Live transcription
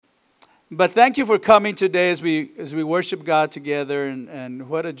But thank you for coming today as we worship God together, and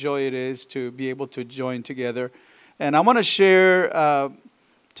what a joy it is to be able to join together. And I want to share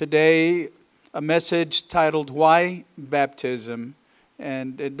today a message titled, Why Baptism?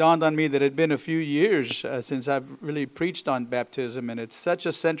 And it dawned on me that it had been a few years since I've really preached on baptism, and it's such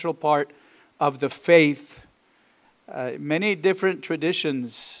a central part of the faith. Many different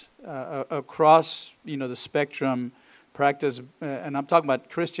traditions across the spectrum practice, and I'm talking about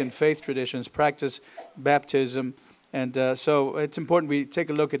Christian faith traditions, practice baptism. And so it's important we take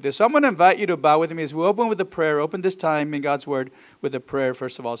a look at this. So I'm going to invite you to bow with me as we open with a prayer. Open this time in God's Word with a prayer,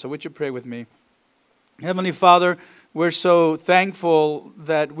 first of all. So would you pray with me? Heavenly Father, we're so thankful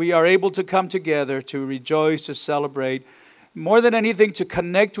that we are able to come together to rejoice, to celebrate, more than anything to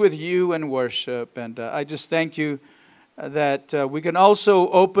connect with you and worship. And I just thank you that we can also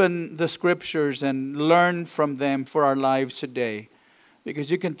open the Scriptures and learn from them for our lives today. Because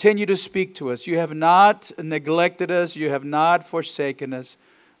you continue to speak to us. You have not neglected us. You have not forsaken us.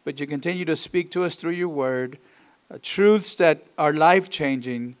 But you continue to speak to us through your word. Truths that are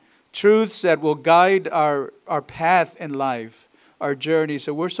life-changing. Truths that will guide our path in life, our journey.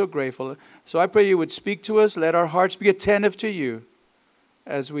 So we're so grateful. So I pray you would speak to us. Let our hearts be attentive to you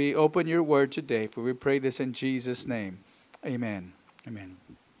as we open your word today. For we pray this in Jesus' name. Amen. Amen.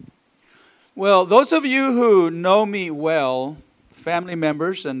 Well, those of you who know me well, family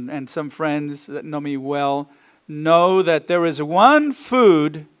members and some friends that know me well, know that there is one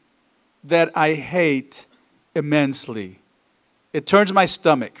food that I hate immensely. It turns my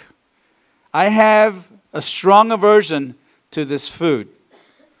stomach. I have a strong aversion to this food.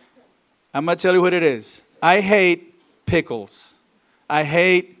 I'm going to tell you what it is. I hate pickles. I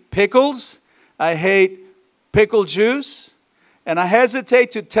hate pickles. I hate pickle juice. And I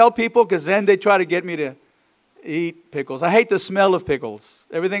hesitate to tell people because then they try to get me to eat pickles. I hate the smell of pickles.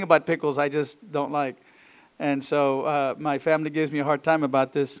 Everything about pickles I just don't like. And so my family gives me a hard time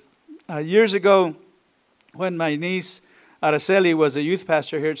about this. Years ago, when my niece Araceli was a youth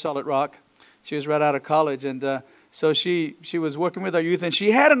pastor here at Solid Rock, she was right out of college. And so she was working with our youth. And she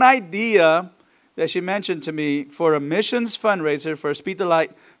had an idea that she mentioned to me for a missions fundraiser, for a Speed the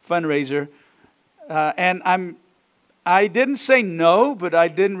Light fundraiser. And I didn't say no, but I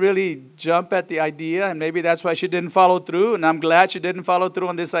didn't really jump at the idea, and maybe that's why she didn't follow through, and I'm glad she didn't follow through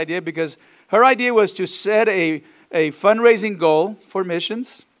on this idea, because her idea was to set a fundraising goal for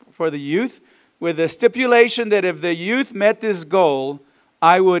missions, for the youth, with a stipulation that if the youth met this goal,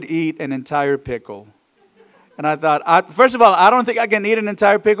 I would eat an entire pickle. And I thought, first of all, I don't think I can eat an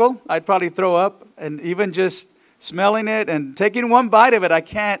entire pickle. I'd probably throw up, and even just smelling it and taking one bite of it,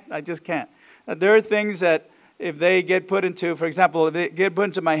 I just can't. There are things that if they get put into, for example, if they get put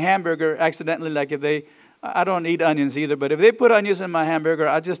into my hamburger accidentally, like I don't eat onions either, but if they put onions in my hamburger,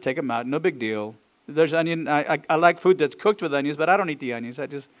 I just take them out. No big deal. There's onion. I like food that's cooked with onions, but I don't eat the onions. I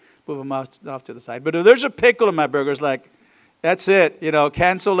just move them off to the side. But if there's a pickle in my burger, it's like, that's it.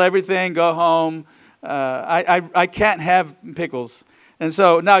 Cancel everything, go home. I can't have pickles. And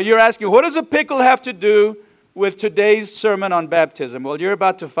so now you're asking, what does a pickle have to do with today's sermon on baptism? Well, you're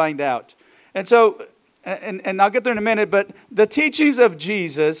about to find out. And so, and I'll get there in a minute, but the teachings of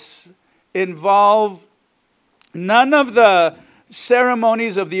Jesus involve none of the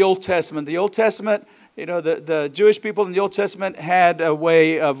ceremonies of the Old Testament. The Old Testament, the Jewish people in the Old Testament had a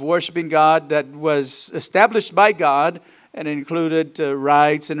way of worshiping God that was established by God, and it included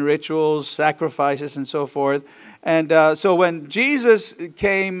rites and rituals, sacrifices, and so forth. And so when Jesus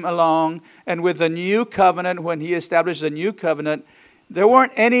came along, and with the new covenant, when he established the new covenant, there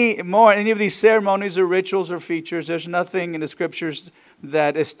weren't any of these ceremonies or rituals or features. There's nothing in the Scriptures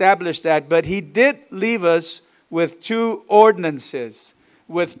that established that. But he did leave us with two ordinances,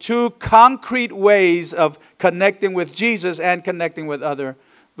 with two concrete ways of connecting with Jesus and connecting with other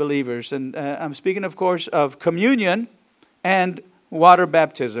believers. And I'm speaking, of course, of communion and water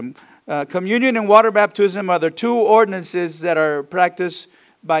baptism. Communion and water baptism are the two ordinances that are practiced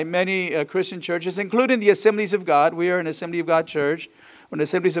by many Christian churches, including the Assemblies of God. We are an Assembly of God church, an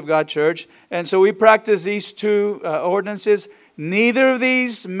Assemblies of God church. And so we practice these two ordinances. Neither of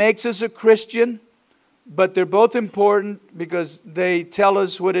these makes us a Christian, but they're both important because they tell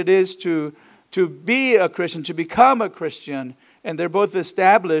us what it is to be a Christian, to become a Christian. And they're both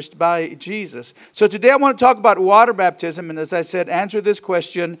established by Jesus. So today I want to talk about water baptism. And as I said, answer this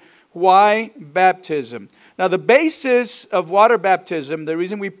question, why baptism? Now, the basis of water baptism, the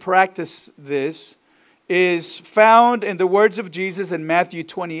reason we practice this, is found in the words of Jesus in Matthew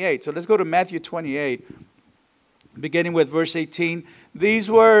 28. So let's go to Matthew 28, beginning with verse 18. These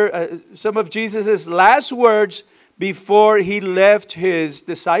were some of Jesus' last words before he left his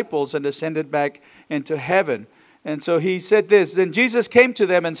disciples and ascended back into heaven. And so he said this, then Jesus came to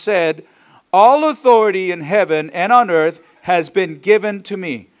them and said, all authority in heaven and on earth has been given to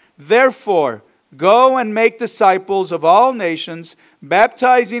me. Therefore, go and make disciples of all nations,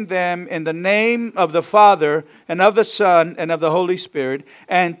 baptizing them in the name of the Father and of the Son and of the Holy Spirit,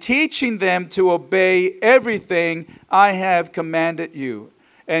 and teaching them to obey everything I have commanded you.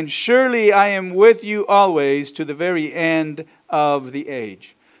 And surely I am with you always to the very end of the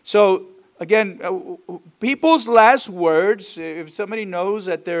age. So again, people's last words, if somebody knows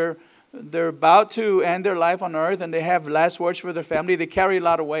that they're about to end their life on earth and they have last words for their family, they carry a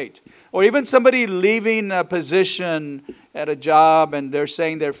lot of weight. Or even somebody leaving a position at a job and they're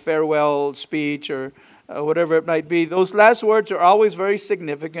saying their farewell speech or whatever it might be. Those last words are always very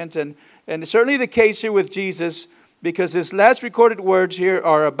significant, and it's certainly the case here with Jesus, because his last recorded words here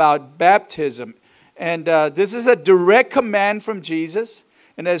are about baptism. And this is a direct command from Jesus.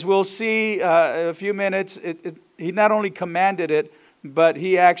 And as we'll see in a few minutes, he not only commanded it, but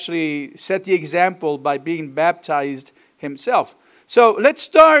he actually set the example by being baptized himself. So let's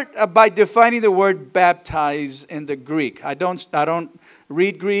start by defining the word baptize in the Greek. I don't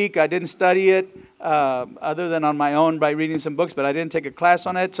read Greek. I didn't study it other than on my own by reading some books, but I didn't take a class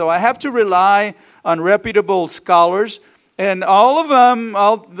on it. So I have to rely on reputable scholars. And all of them,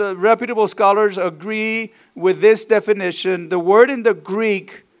 all the reputable scholars agree with this definition. The word in the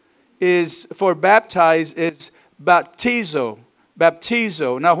Greek is for baptize is baptizo.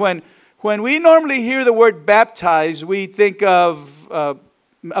 Baptizo. Now, when we normally hear the word baptize, we think of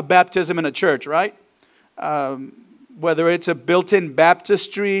a baptism in a church, right? Whether it's a built-in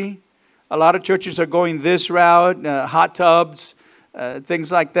baptistry. A lot of churches are going this route, hot tubs,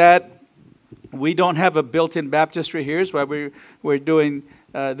 things like that. We don't have a built-in baptistry here. That's why we're doing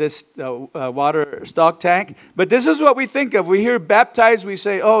this water stock tank. But this is what we think of. We hear baptized, we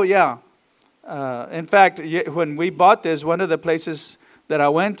say, oh, yeah. In fact, when we bought this, one of the places that I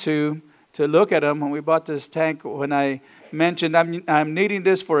went to look at them, when we bought this tank, when I mentioned I'm needing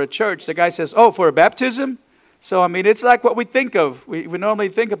this for a church, the guy says, oh, for a baptism? So, I mean, it's like what we think of. We normally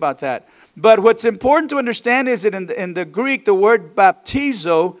think about that. But what's important to understand is that in the Greek, the word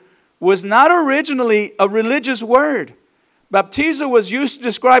baptizo was not originally a religious word. Baptizo was used to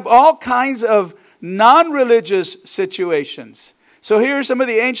describe all kinds of non-religious situations. So here are some of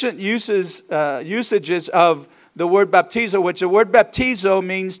the ancient usages of the word baptizo, which the word baptizo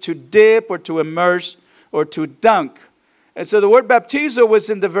means to dip or to immerse or to dunk. And so the word baptizo was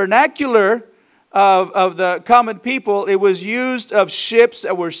in the vernacular of the common people. It was used of ships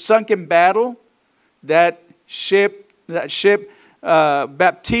that were sunk in battle. That ship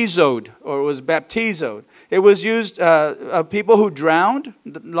baptizoed, or was baptizoed. It was used of people who drowned,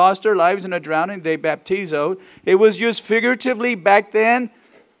 lost their lives in a drowning, they baptizoed. It was used figuratively back then,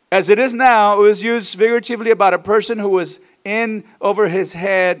 as it is now. It was used figuratively about a person who was in over his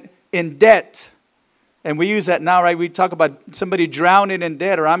head in debt. And we use that now, right? We talk about somebody drowning in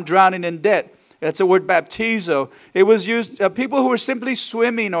debt, or I'm drowning in debt. That's the word baptizo. It was used people who were simply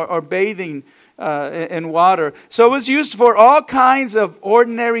swimming or bathing in water. So it was used for all kinds of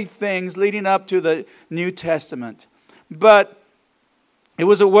ordinary things leading up to the New Testament. But it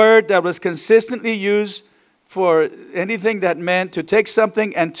was a word that was consistently used for anything that meant to take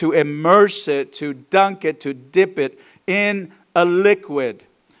something and to immerse it, to dunk it, to dip it in a liquid.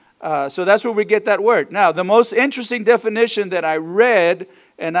 So that's where we get that word. Now, the most interesting definition that I read,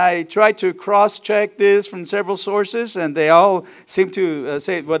 and I tried to cross-check this from several sources, and they all seem to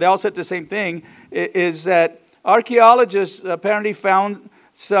say, well, they all said the same thing, is that archaeologists apparently found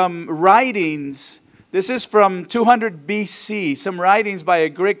some writings. This is from 200 BC, some writings by a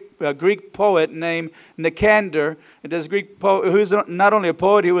Greek poet named Nicander. This Greek poet, who's not only a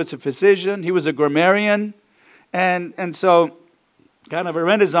poet, he was a physician, he was a grammarian, and so kind of a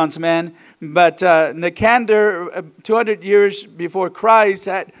Renaissance man. But Nicander, 200 years before Christ,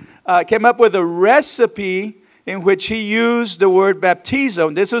 came up with a recipe in which he used the word baptizo.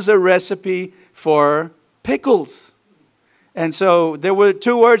 And this was a recipe for pickles. And so there were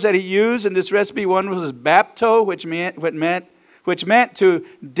two words that he used in this recipe. One was bapto, which meant to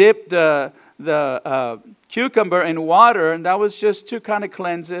dip the cucumber in water, and that was just to kind of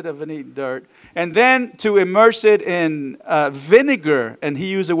cleanse it of any dirt. And then to immerse it in vinegar, and he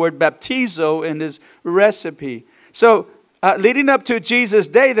used the word baptizo in his recipe. So leading up to Jesus'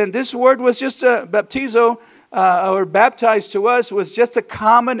 day, then this word was just a baptizo, or baptized to us, was just a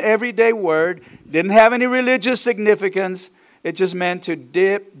common everyday word. Didn't have any religious significance. It just meant to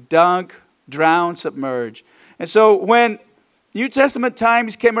dip, dunk, drown, submerge. And so when New Testament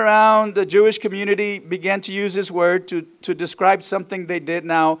times came around, the Jewish community began to use this word to describe something they did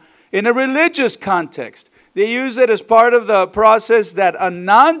now in a religious context. They use it as part of the process that a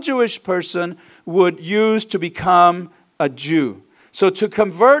non-Jewish person would use to become a Jew. So to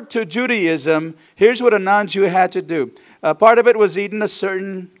convert to Judaism, here's what a non-Jew had to do. Part of it was eating a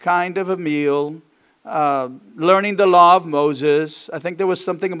certain kind of a meal, learning the law of Moses. I think there was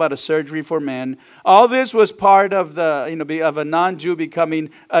something about a surgery for men. All this was part of of a non-Jew becoming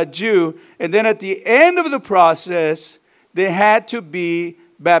a Jew. And then at the end of the process, they had to be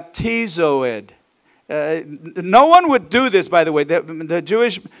baptizoed. No one would do this, by the way. The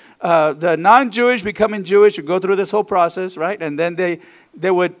non-Jewish becoming Jewish would go through this whole process, right? And then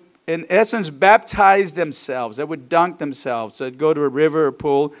they would, in essence, baptize themselves. They would dunk themselves. So they'd go to a river or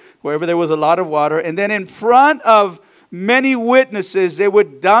pool, wherever there was a lot of water. And then in front of many witnesses, they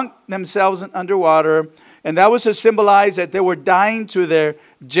would dunk themselves underwater. And that was to symbolize that they were dying to their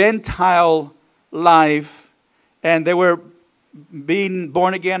Gentile life. And they were being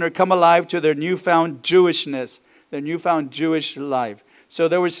born again or come alive to their newfound Jewishness, their newfound Jewish life. So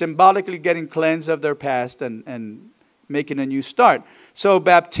they were symbolically getting cleansed of their past and making a new start. So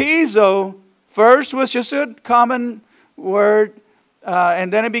baptizo first was just a common word,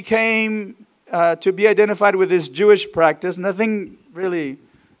 and then it became to be identified with this Jewish practice. Nothing really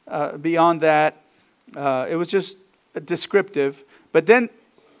beyond that. It was just descriptive. But then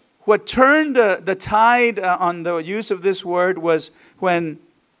what turned the tide on the use of this word was when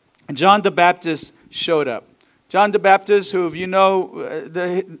John the Baptist showed up. John the Baptist, who, if you know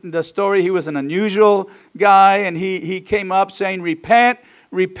the story, he was an unusual guy, and he came up saying, "Repent,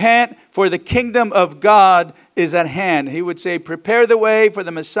 repent, for the kingdom of God is at hand." He would say, "Prepare the way for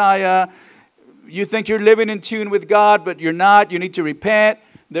the Messiah. You think you're living in tune with God, but you're not. You need to repent.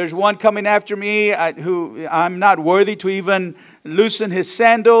 There's one coming after me who I'm not worthy to even loosen his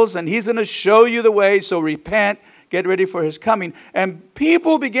sandals, and he's going to show you the way, so repent, get ready for his coming." And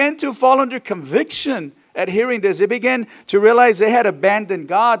people began to fall under conviction at hearing this. They began to realize they had abandoned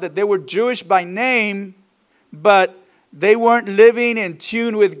God, that they were Jewish by name, but they weren't living in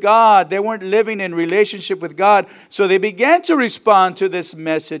tune with God. They weren't living in relationship with God. So they began to respond to this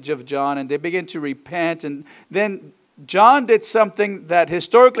message of John, and they began to repent. And then John did something that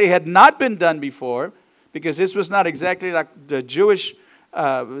historically had not been done before, because this was not exactly like the Jewish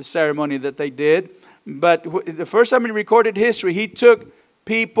ceremony that they did. But the first time in recorded history, he took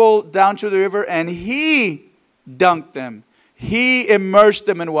people down to the river and he dunked them. He immersed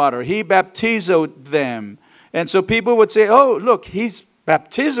them in water. He baptizoed them. And so people would say, "Oh, look, he's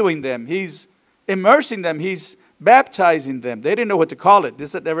baptizoing them. He's immersing them. He's baptizing them." They didn't know what to call it.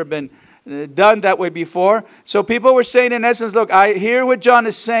 This had never been done that way before. So people were saying, in essence, "Look, I hear what John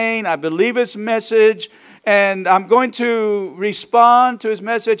is saying. I believe his message. And I'm going to respond to his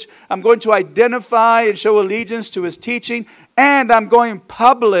message. I'm going to identify and show allegiance to his teaching. And I'm going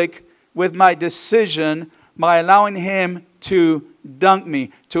public with my decision by allowing him to dunk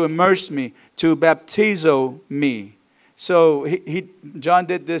me, to immerse me, to baptizo me." So John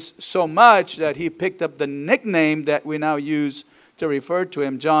did this so much that he picked up the nickname that we now use to refer to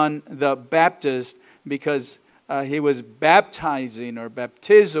him, John the Baptist, because he was baptizing or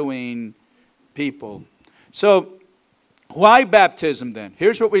baptizoing people. So why baptism then?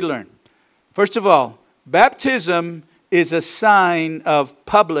 Here's what we learn. First of all, baptism is a sign of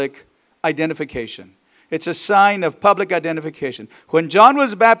public identification. It's a sign of public identification. When John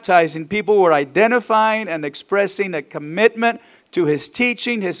was baptizing, people were identifying and expressing a commitment to his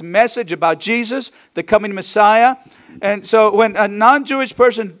teaching, his message about Jesus, the coming Messiah. And so when a non-Jewish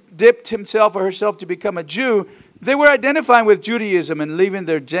person dipped himself or herself to become a Jew, they were identifying with Judaism and leaving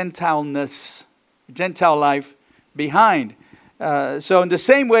their Gentile life behind. So in the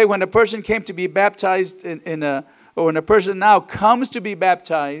same way, when a person came to be baptized or when a person now comes to be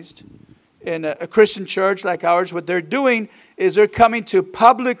baptized in a Christian church like ours, what they're doing is they're coming to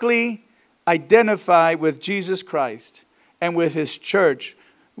publicly identify with Jesus Christ and with his church,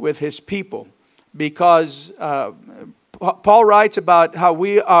 with his people. Because Paul writes about how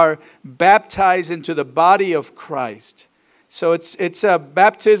we are baptized into the body of Christ. So it's a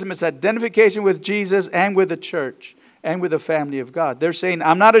baptism, it's identification with Jesus and with the church and with the family of God. They're saying,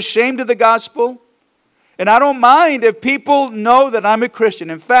 "I'm not ashamed of the gospel, and I don't mind if people know that I'm a Christian.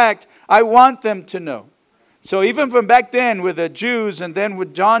 In fact, I want them to know." So even from back then with the Jews and then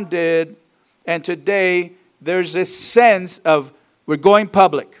what John did, and today, there's this sense of we're going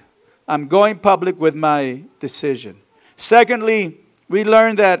public. I'm going public with my decision. Secondly, we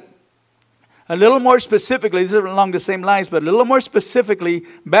learn that a little more specifically, this is along the same lines, but a little more specifically,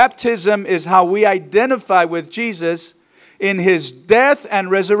 baptism is how we identify with Jesus in His death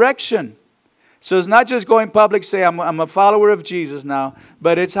and resurrection. So it's not just going public, say, I'm a follower of Jesus now,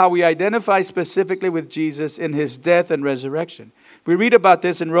 but it's how we identify specifically with Jesus in His death and resurrection. We read about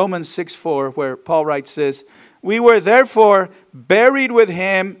this in Romans 6:4, where Paul writes this, "We were therefore buried with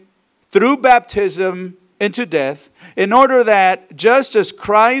Him through baptism into death, in order that just as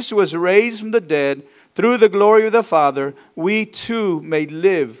Christ was raised from the dead through the glory of the Father, we too may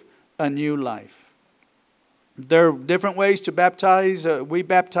live a new life." There are different ways to baptize. We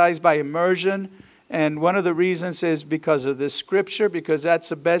baptize by immersion. And one of the reasons is because of this scripture, because that's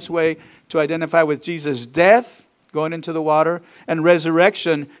the best way to identify with Jesus' death, going into the water, and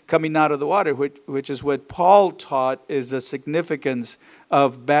resurrection, coming out of the water, which is what Paul taught is the significance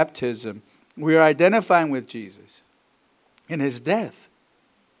of baptism. We are identifying with Jesus in His death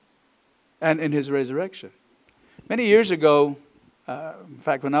and in His resurrection. Many years ago, in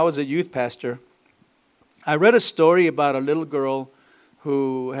fact, when I was a youth pastor, I read a story about a little girl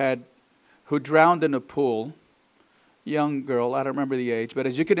who drowned in a pool. Young girl, I don't remember the age, but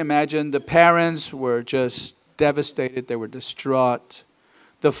as you can imagine, the parents were just devastated. They were distraught.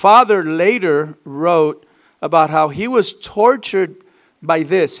 The father later wrote about how he was tortured by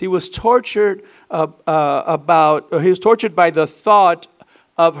this. He was tortured by the thought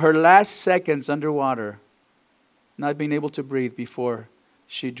of her last seconds underwater, not being able to breathe before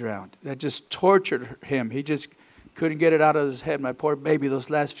she drowned. That just tortured him. He just couldn't get it out of his head. My poor baby, those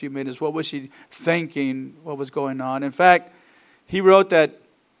last few minutes, what was she thinking? What was going on? In fact, he wrote that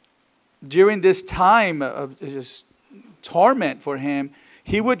during this time of just torment for him,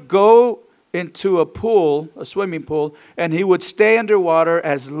 he would go into a pool, a swimming pool, and he would stay underwater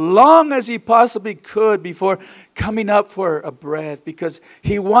as long as he possibly could before coming up for a breath, because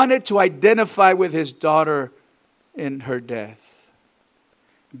he wanted to identify with his daughter in her death.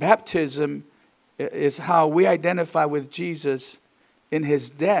 Baptism is how we identify with Jesus in His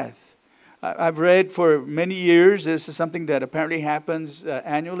death. I've read for many years, this is something that apparently happens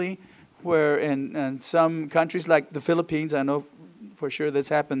annually, where in some countries like the Philippines, I know for sure this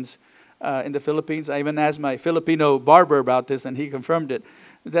happens in the Philippines. I even asked my Filipino barber about this, and he confirmed it,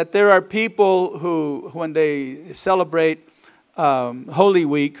 that there are people who, when they celebrate Holy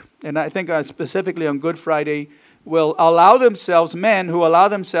Week, and I think specifically on Good Friday, will allow themselves, men who allow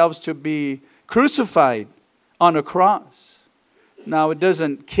themselves to be crucified on a cross. Now, it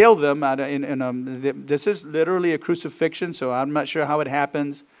doesn't kill them. This is literally a crucifixion, so I'm not sure how it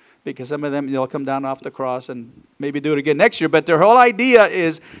happens, because some of them, they'll come down off the cross and maybe do it again next year. But their whole idea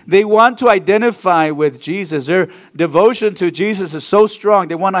is they want to identify with Jesus. Their devotion to Jesus is so strong,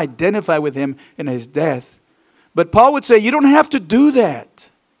 they want to identify with Him in His death. But Paul would say, you don't have to do that.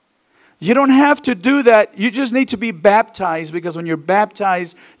 You don't have to do that. You just need to be baptized, because when you're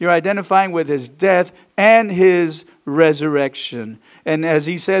baptized, you're identifying with His death and His resurrection. And as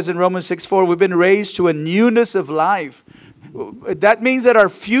he says in Romans 6:4, we've been raised to a newness of life. That means that our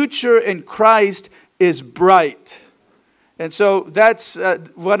future in Christ is bright. And so that's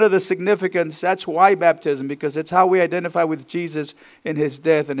one of the significance. That's why baptism, because it's how we identify with Jesus in His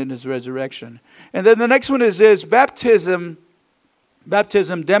death and in His resurrection. And then the next one is this: baptism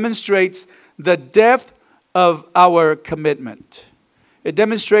demonstrates the depth of our commitment. It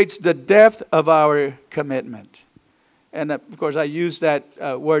demonstrates the depth of our commitment. And of course, I use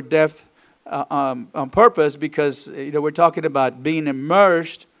that word depth on purpose, because we're talking about being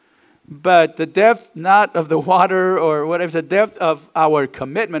immersed, but the depth not of the water or whatever, the depth of our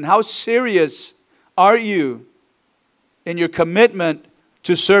commitment. How serious are you in your commitment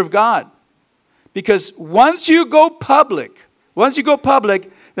to serve God? Because once you go public,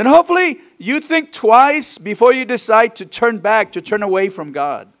 then hopefully you think twice before you decide to turn back, to turn away from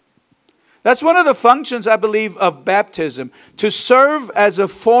God. That's one of the functions, I believe, of baptism, to serve as a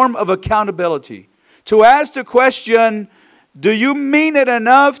form of accountability. To ask the question, do you mean it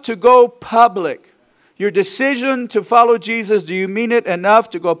enough to go public? Your decision to follow Jesus, do you mean it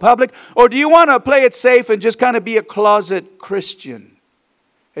enough to go public? Or do you want to play it safe and just kind of be a closet Christian?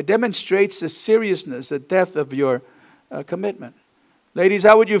 It demonstrates the seriousness, the depth of your commitment. Ladies,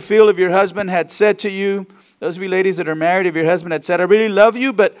 how would you feel if your husband had said to you, those of you ladies that are married, if your husband had said, I really love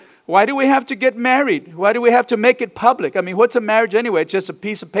you, but why do we have to get married? Why do we have to make it public? I mean, what's a marriage anyway? It's just a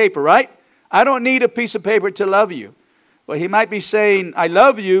piece of paper, right? I don't need a piece of paper to love you. Well, he might be saying, I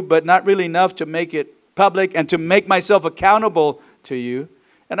love you, but not really enough to make it public and to make myself accountable to you.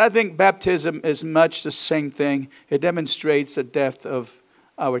 And I think baptism is much the same thing. It demonstrates the depth of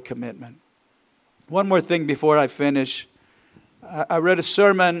our commitment. One more thing before I finish. I read a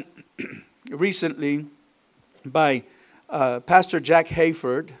sermon recently by Pastor Jack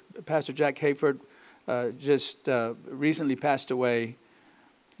Hayford. Pastor Jack Hayford just recently passed away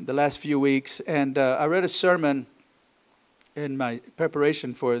the last few weeks. And I read a sermon in my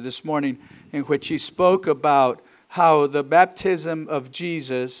preparation for this morning in which he spoke about how the baptism of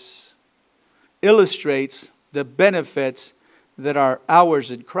Jesus illustrates the benefits that are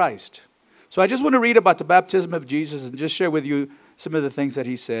ours in Christ. So I just want to read about the baptism of Jesus and just share with you some of the things that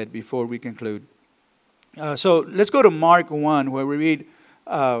he said before we conclude. So let's go to Mark 1, where we read,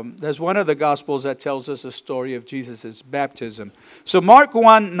 there's one of the Gospels that tells us a story of Jesus' baptism. So Mark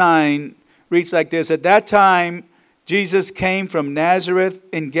 1:9 reads like this: At that time, Jesus came from Nazareth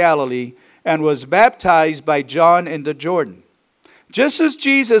in Galilee and was baptized by John in the Jordan. Just as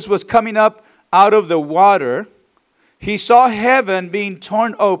Jesus was coming up out of the water, he saw heaven being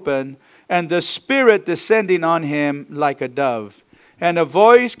torn open and the Spirit descending on him like a dove. And a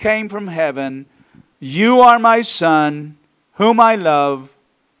voice came from heaven, "You are my Son, whom I love.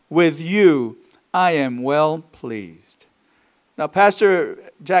 With you I am well pleased." Now, Pastor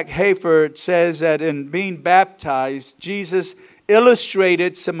Jack Hayford says that in being baptized, Jesus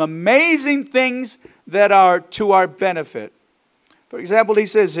illustrated some amazing things that are to our benefit. For example, he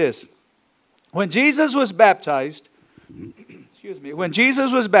says this: when Jesus was baptized,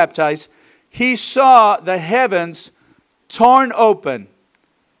 he saw the heavens torn open.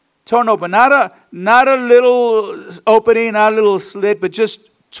 Torn open. Not a little opening, not a little slit, but just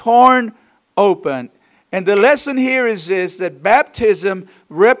torn open. And the lesson here is this: that baptism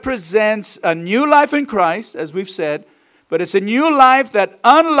represents a new life in Christ, as we've said, but it's a new life that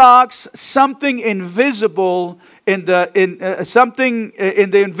unlocks something invisible something in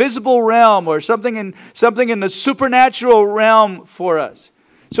the invisible realm, or something in the supernatural realm for us.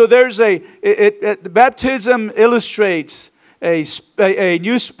 So there's the baptism illustrates a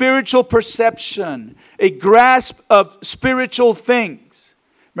new spiritual perception, a grasp of spiritual things.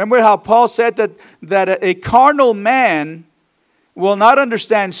 Remember how Paul said that a carnal man will not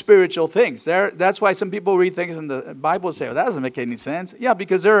understand spiritual things. That's why some people read things in the Bible and say, "Well, that doesn't make any sense." Yeah,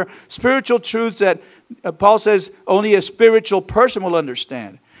 because there are spiritual truths that Paul says only a spiritual person will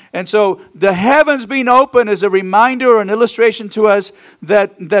understand. And so the heavens being open is a reminder or an illustration to us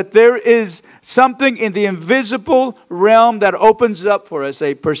that there is something in the invisible realm that opens up for us,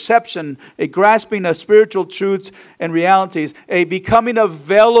 a perception, a grasping of spiritual truths and realities, a becoming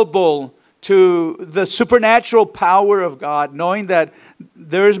available to the supernatural power of God, knowing that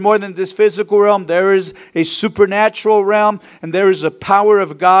there is more than this physical realm. There is a supernatural realm, and there is a power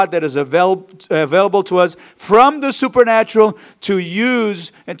of God that is available to us from the supernatural to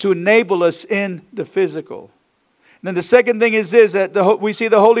use and to enable us in the physical. And then the second thing is this, that we see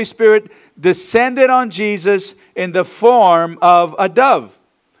the Holy Spirit descended on Jesus in the form of a dove.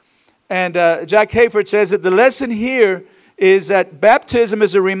 And Jack Hayford says that the lesson here is that baptism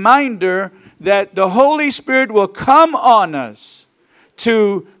is a reminder that the Holy Spirit will come on us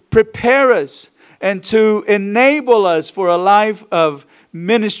to prepare us and to enable us for a life of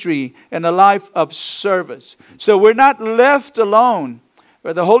ministry and a life of service. So we're not left alone.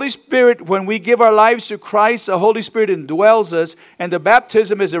 But the Holy Spirit, when we give our lives to Christ, the Holy Spirit indwells us, and the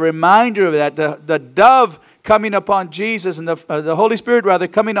baptism is a reminder of that. The dove coming upon Jesus, and the Holy Spirit rather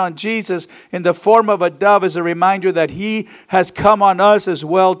coming on Jesus in the form of a dove, is a reminder that He has come on us as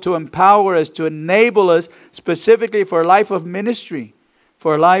well to empower us, to enable us specifically for a life of ministry,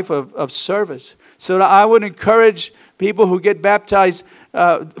 for a life of service. So I would encourage people who get baptized,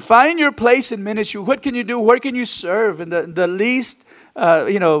 find your place in ministry. What can you do? Where can you serve? And the least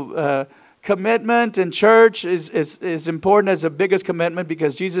commitment in church is important as the biggest commitment,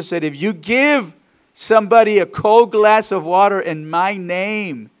 because Jesus said, if you give somebody a cold glass of water in my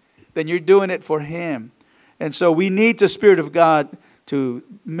name, then you're doing it for Him. And so we need the Spirit of God to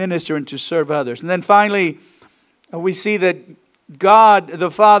minister and to serve others. And then finally, we see that God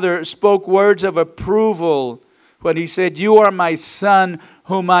the Father spoke words of approval when He said, "You are my Son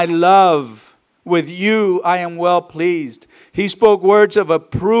whom I love. With you I am well pleased." He spoke words of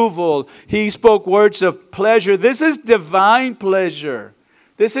approval. He spoke words of pleasure. This is divine pleasure.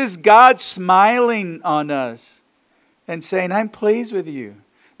 This is God smiling on us and saying, "I'm pleased with you."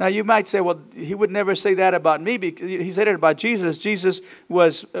 Now you might say, well, He would never say that about me, because He said it about Jesus. Jesus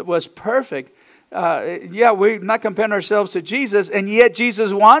was perfect. We're not comparing ourselves to Jesus, and yet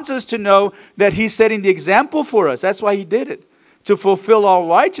Jesus wants us to know that He's setting the example for us. That's why He did it, to fulfill all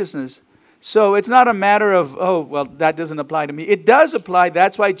righteousness. So it's not a matter of, that doesn't apply to me. It does apply.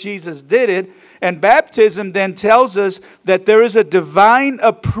 That's why Jesus did it. And baptism then tells us that there is a divine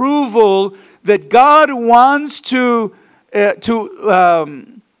approval that God wants to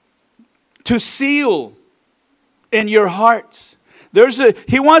seal in your hearts.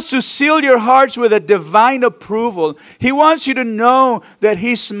 He wants to seal your hearts with a divine approval. He wants you to know that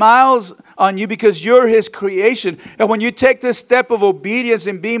He smiles on you because you're His creation. And when you take this step of obedience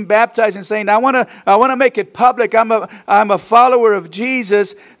in being baptized and saying, I want to make it public, I'm a follower of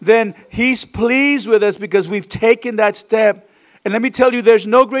Jesus, then He's pleased with us because we've taken that step. And let me tell you, there's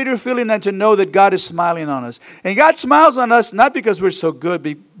no greater feeling than to know that God is smiling on us. And God smiles on us not because we're so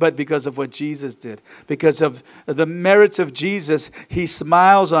good, but because of what Jesus did. Because of the merits of Jesus, He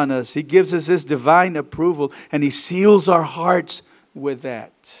smiles on us. He gives us His divine approval, and He seals our hearts with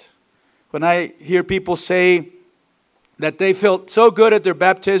that. When I hear people say that they felt so good at their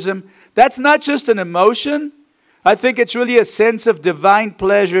baptism, that's not just an emotion. I think it's really a sense of divine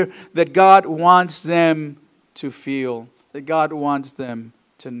pleasure that God wants them to feel, that God wants them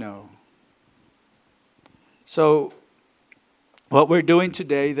to know. So what we're doing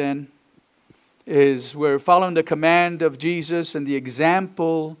today then is we're following the command of Jesus and the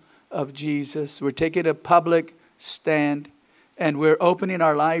example of Jesus. We're taking a public stand and we're opening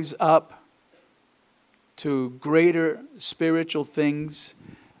our lives up to greater spiritual things,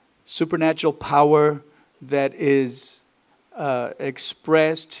 supernatural power that is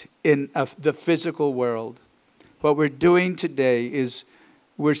expressed in the physical world. What we're doing today is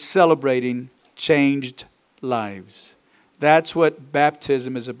we're celebrating changed lives. That's what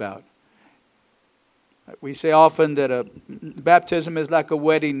baptism is about. We say often that baptism is like a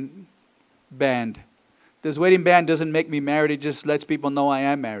wedding band. This wedding band doesn't make me married. It just lets people know I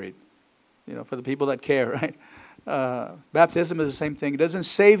am married. For the people that care, right? Baptism is the same thing. It doesn't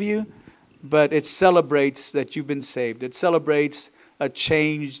save you, but it celebrates that you've been saved. It celebrates a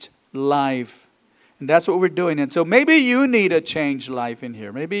changed life. And that's what we're doing. And so maybe you need a changed life in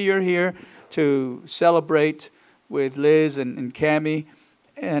here. Maybe you're here to celebrate with Liz and Cammie,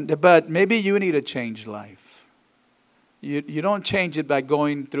 but maybe you need a changed life. You don't change it by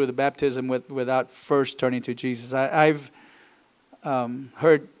going through the baptism without first turning to Jesus. I've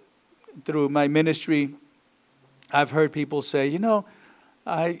heard through my ministry, I've heard people say,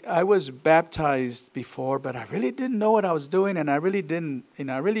 I was baptized before, but I really didn't know what I was doing, and I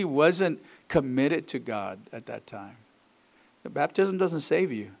really wasn't committed to God at that time. The baptism doesn't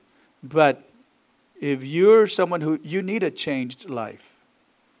save you. But if you're someone who you need a changed life,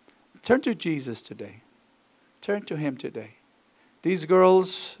 turn to Jesus today. Turn to Him today. These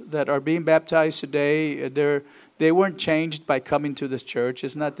girls that are being baptized today, they weren't changed by coming to this church.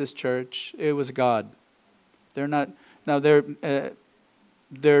 It's not this church. It was God. They're not now.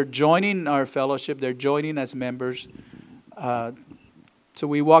 They're joining our fellowship. They're joining as members. So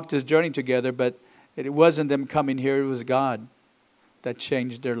we walked this journey together, but it wasn't them coming here. It was God that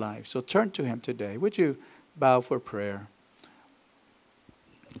changed their lives. So turn to Him today. Would you bow for prayer?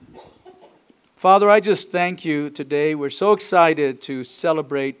 Father, I just thank You today. We're so excited to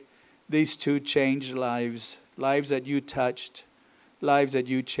celebrate these two changed lives, lives that You touched, lives that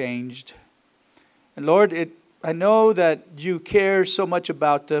You changed. And Lord, I know that You care so much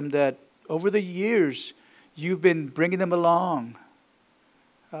about them that over the years, You've been bringing them along.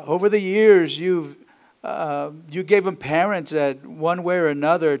 Over the years, you gave them parents that one way or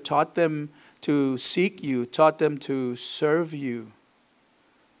another taught them to seek You, taught them to serve You.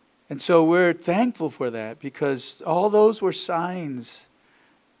 And so we're thankful for that because all those were signs.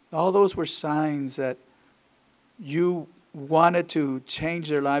 All those were signs that You wanted to change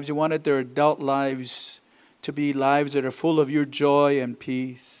their lives. You wanted their adult lives to be lives that are full of Your joy and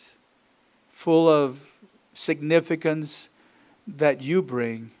peace, full of significance that You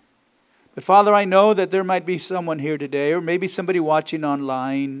bring. But Father, I know that there might be someone here today, or maybe somebody watching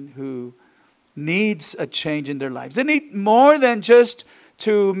online who needs a change in their lives. They need more than just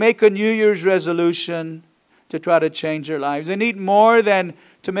to make a New Year's resolution to try to change their lives. They need more than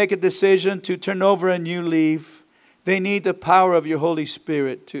to make a decision to turn over a new leaf. They need the power of Your Holy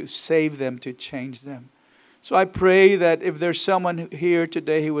Spirit to save them, to change them. So I pray that if there's someone here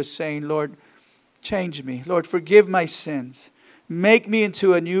today who was saying, Lord, change me. Lord, forgive my sins. Make me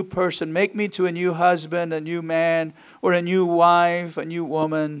into a new person. Make me into a new husband, a new man, or a new wife, a new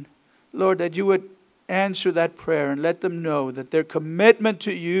woman. Lord, that You would answer that prayer and let them know that their commitment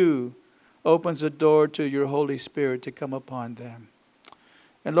to You opens the door to Your Holy Spirit to come upon them.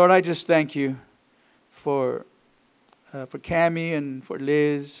 And Lord, I just thank You for Cammie and for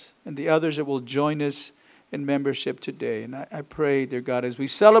Liz and the others that will join us in membership today. And I pray, dear God, as we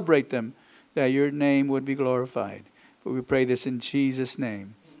celebrate them, that Your name would be glorified. But we pray this in Jesus'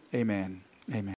 name. Amen. Amen.